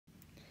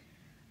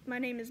My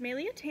name is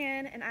Malia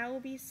Tan, and I will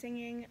be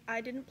singing I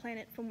Didn't Plan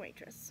It from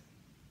Waitress.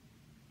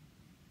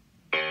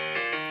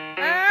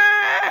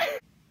 Ah!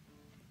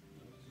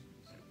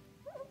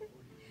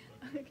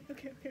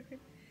 Okay.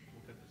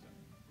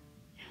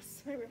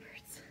 Yes, my rib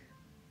hurts.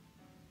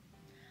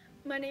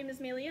 My name is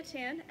Malia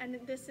Tan, and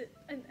this is,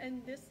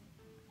 and this.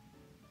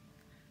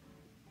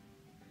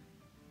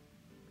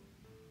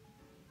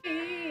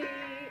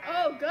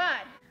 Oh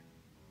God.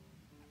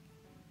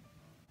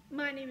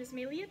 My name is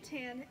Malia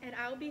Tan, and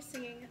I'll be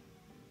singing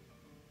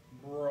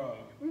Bruh.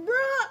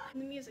 The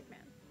Music Man.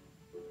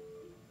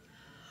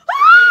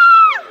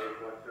 Ah!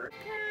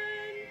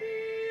 Can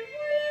be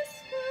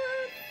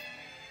whispered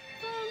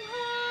from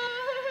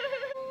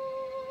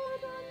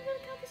heart. I'm gonna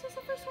count this as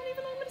the first one,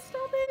 even though I'm gonna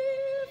stop it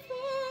if I...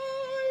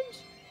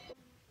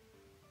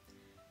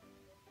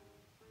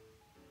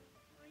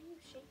 Why are you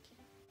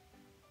shaking?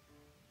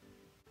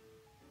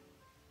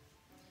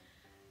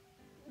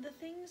 The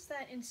things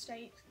that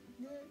incite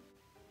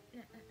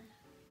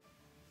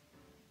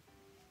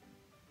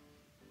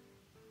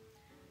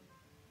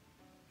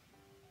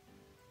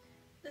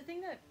the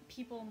thing that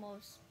people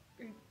most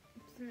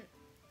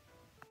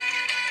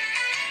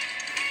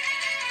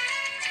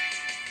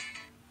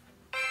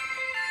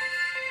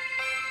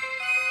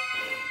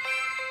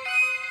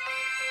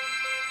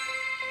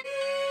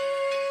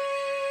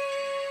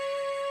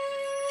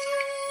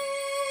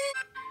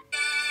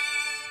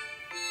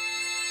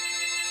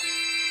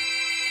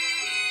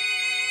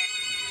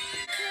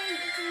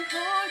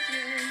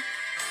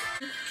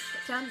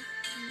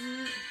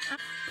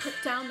put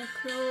down the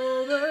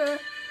clover.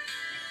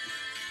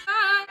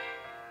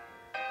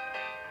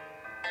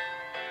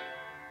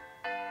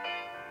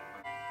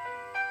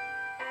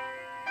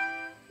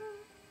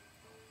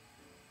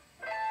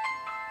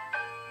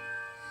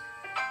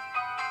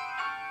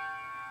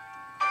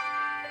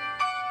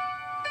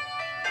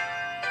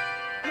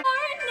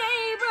 Our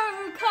neighbor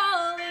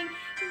calling.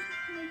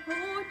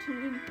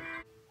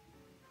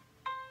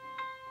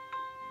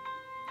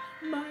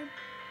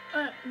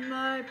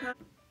 My power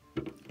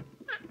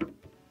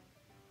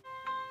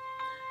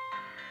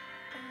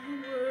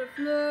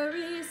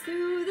flurries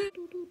through the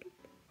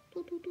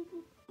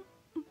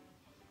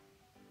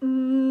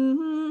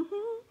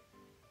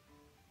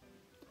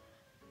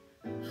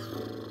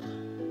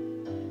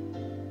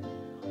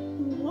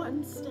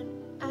one step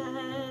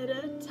at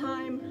a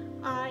time.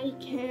 I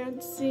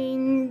can't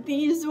sing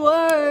these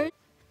words.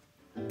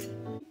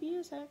 Be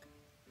a sec.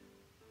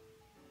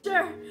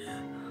 Sure.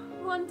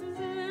 One, two,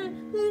 three.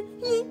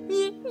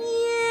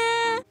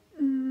 Yeah.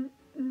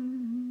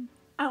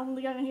 I don't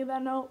think I can hear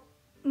that note.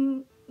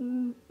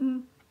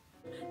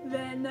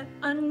 Then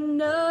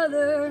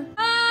another.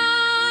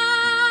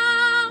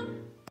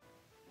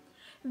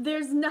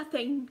 There's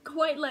nothing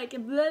quite like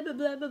blah blah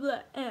blah blah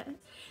blah.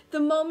 The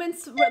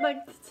moments where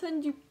like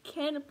send you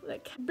can't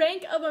like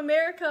Bank of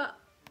America.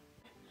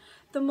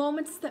 The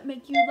moments that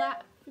make you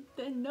laugh.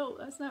 No,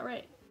 that's not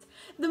right.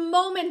 The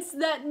moments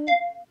that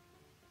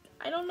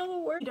I don't know the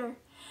word.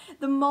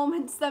 The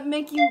moments that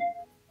make you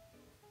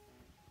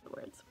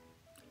words.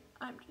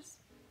 I'm just.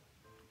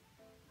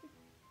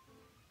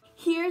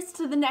 Here's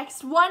to the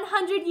next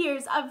 100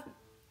 years of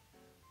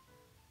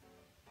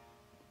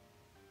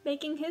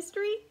making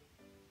history.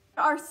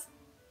 Our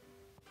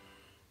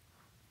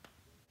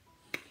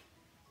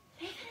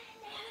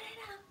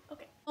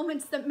okay.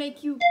 Moments that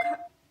make you,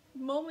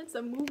 moments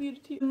that move you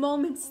to tears.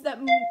 Moments that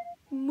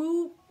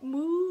move.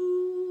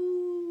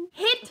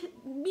 Hit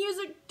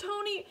music,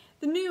 Tony.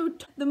 The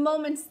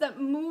moments that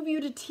move you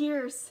to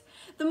tears.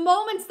 The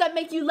moments that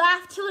make you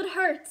laugh till it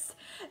hurts.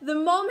 The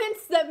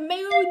moments that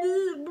make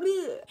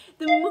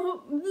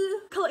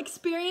the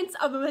experience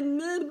of the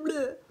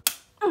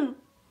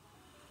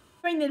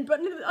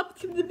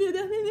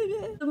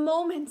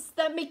moments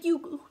that make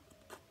you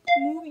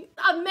move.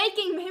 I'm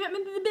making there.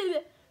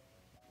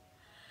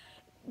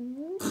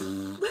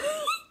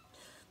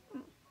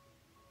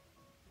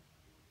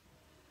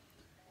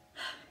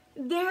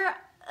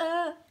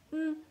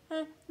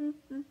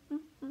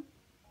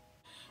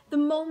 The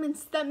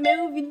moments that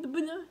move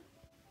you.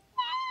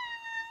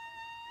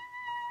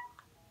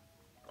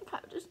 I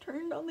just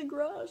turned on the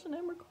garage and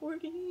I'm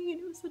recording, and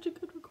it was such a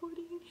good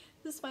recording.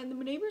 This is fine. The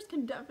neighbors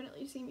can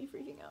definitely see me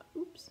freaking out.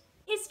 Oops.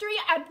 History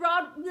at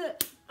Broadway.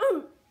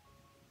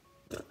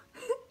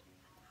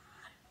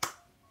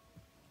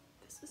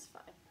 This is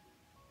fine.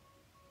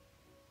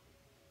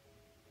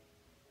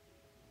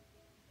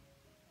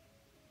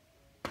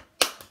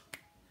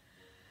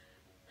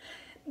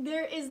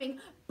 There is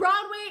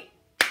Broadway.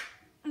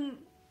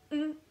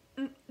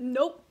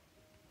 Nope.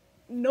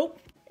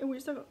 And we're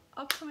still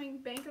upcoming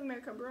Bank of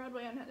America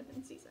Broadway on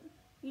Hennepin season,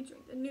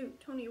 featuring the new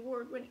Tony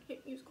Award-winning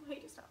hit musical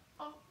Hadestown.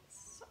 Oh, it's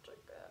such a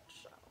good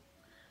show.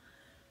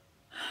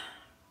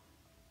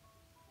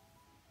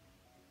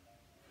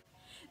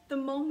 The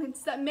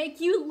moments that make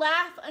you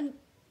laugh and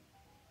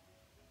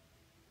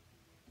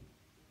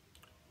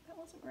that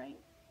wasn't right.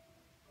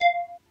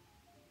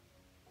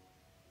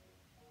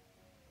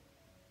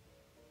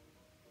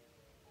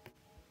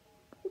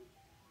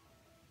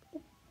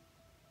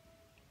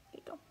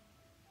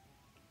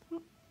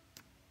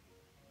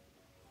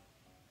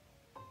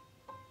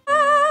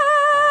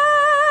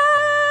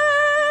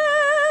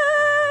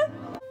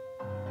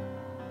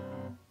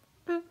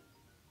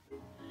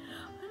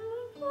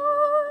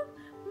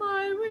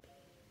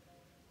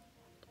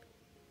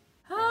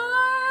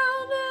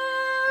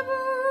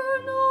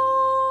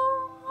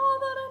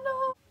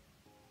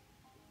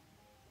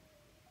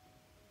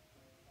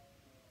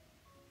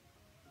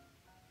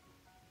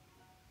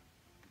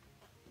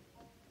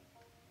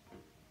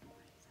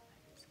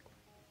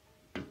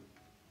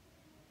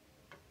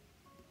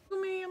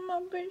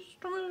 I'm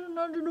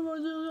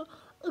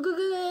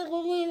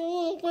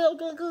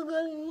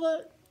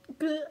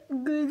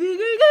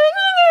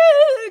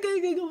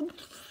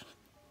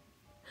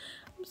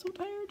so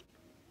tired.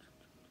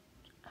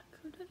 I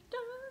could have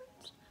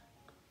danced.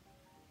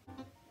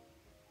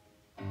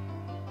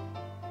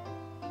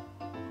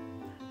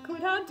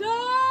 Could have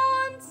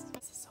danced.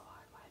 This is so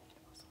hard. Why did it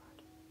go so hard?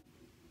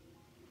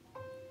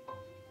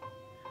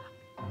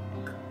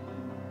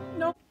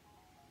 No.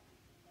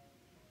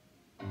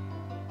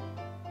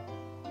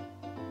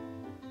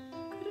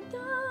 Could have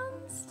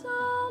danced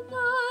all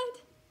night.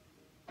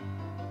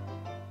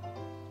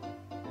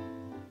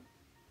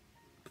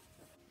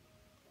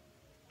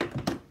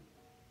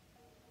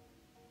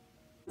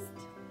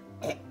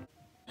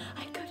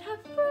 I could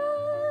have run.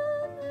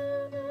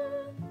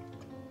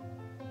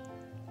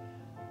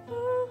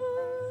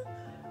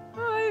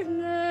 I've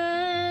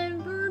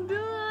never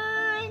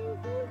done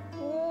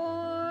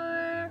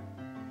before.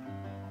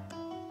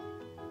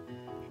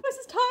 Voice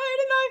is tired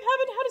and I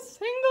haven't had a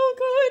single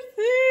good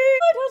thing.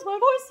 Why does my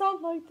voice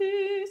sound like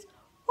this?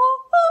 Oh,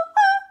 oh,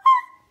 oh,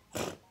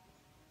 oh.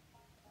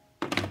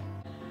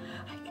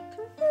 I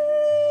could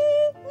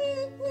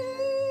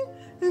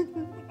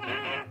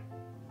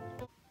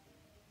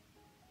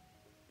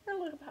and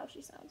look up how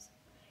she sounds.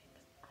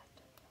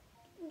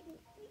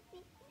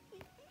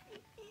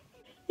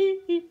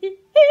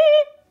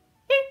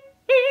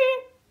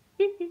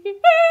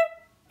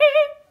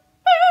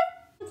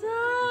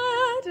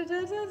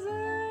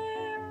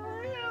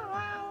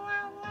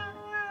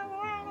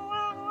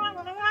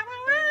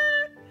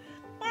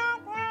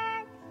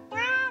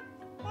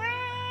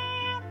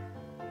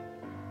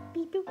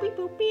 Beep boop beep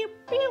boop beep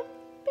beep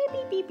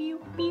beep beep beep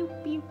beep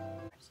beep.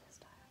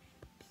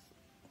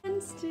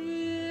 And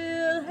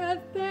still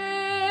have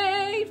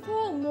paid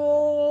for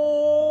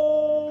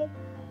more.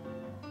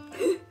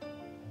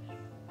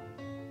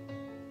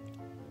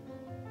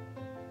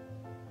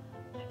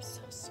 I'm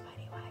so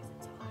sweaty. Why is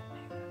it so hot in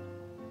my room?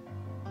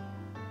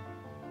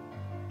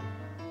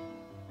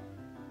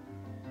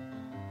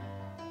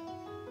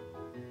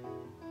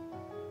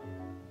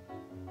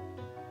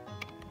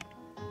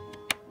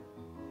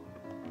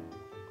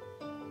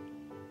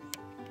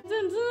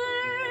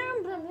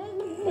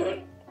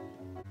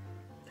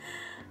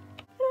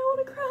 I want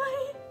to cry.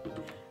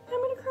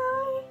 I'm gonna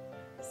cry.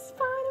 It's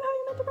fine. I'm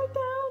having a mental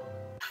breakdown.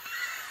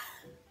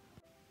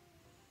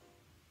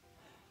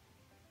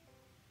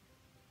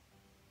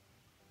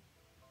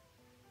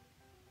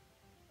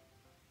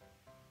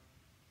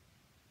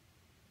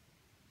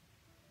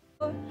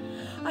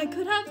 I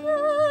could have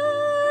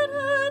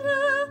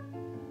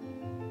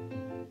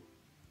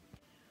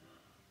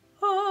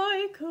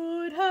I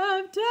could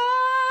have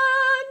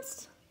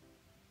danced.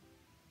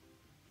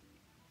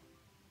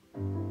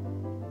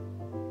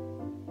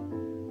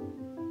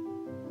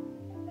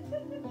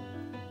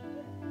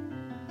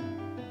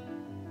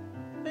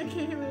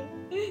 Okay,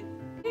 wait.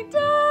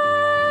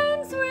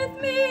 Dance with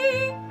me.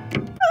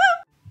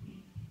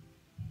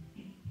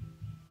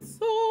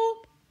 So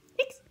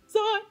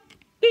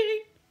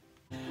exciting.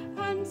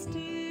 And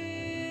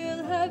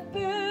still have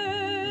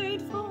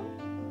paid for.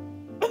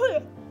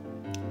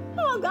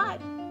 Oh God.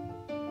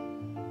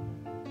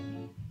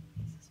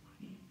 This is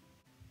funny.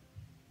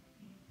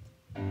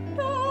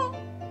 No.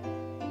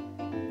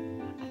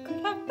 I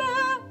could have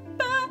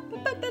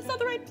but that's not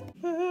the right.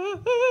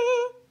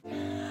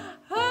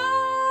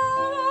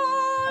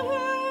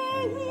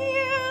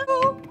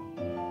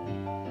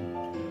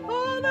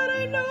 All that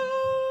I know,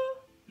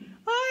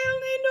 I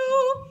only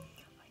know.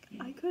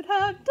 I could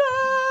have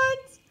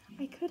danced.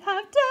 I could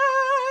have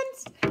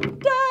danced,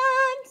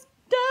 danced,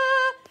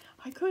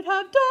 I could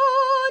have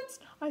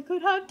danced. I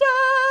could have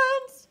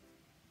danced.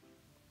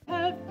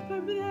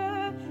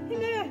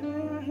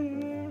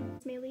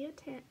 Melia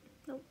Tan.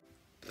 Nope.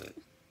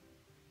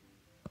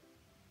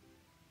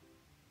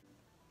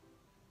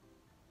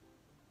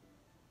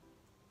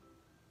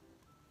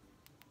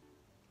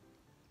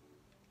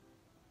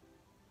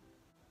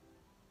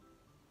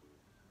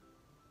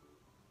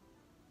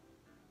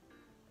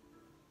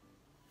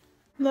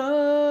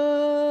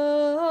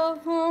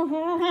 Love. Oh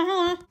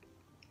God,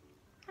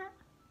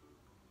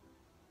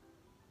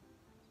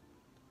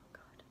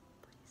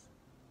 please.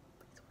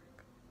 Please work.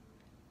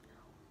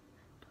 No,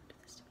 don't do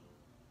this to me.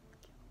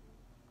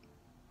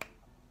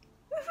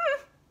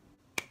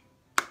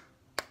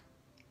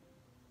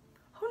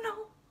 Oh no.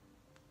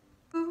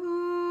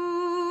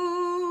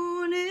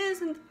 Moon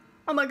isn't.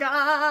 Oh my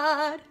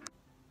God.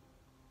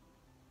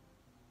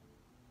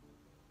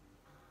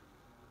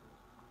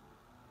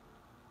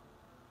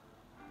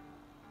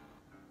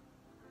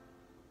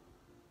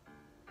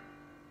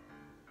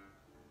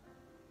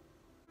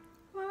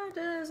 Why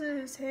does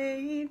this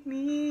hate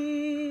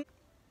me?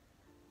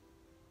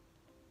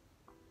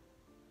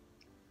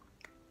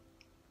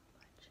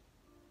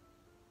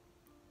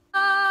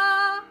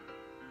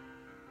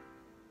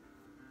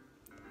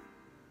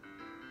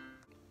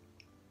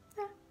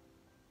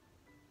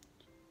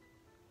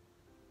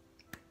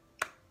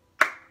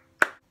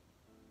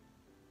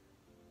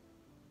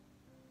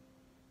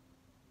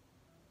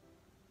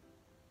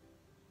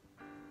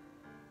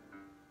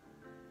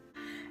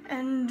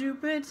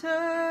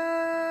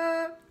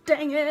 Jupiter.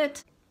 Dang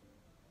it.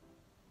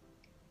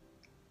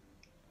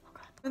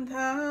 And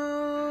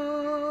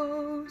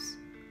house.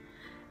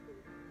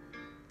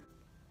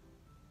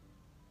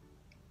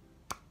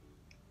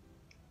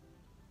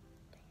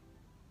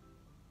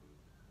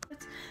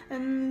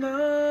 And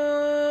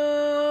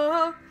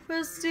love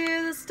will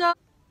steer the star.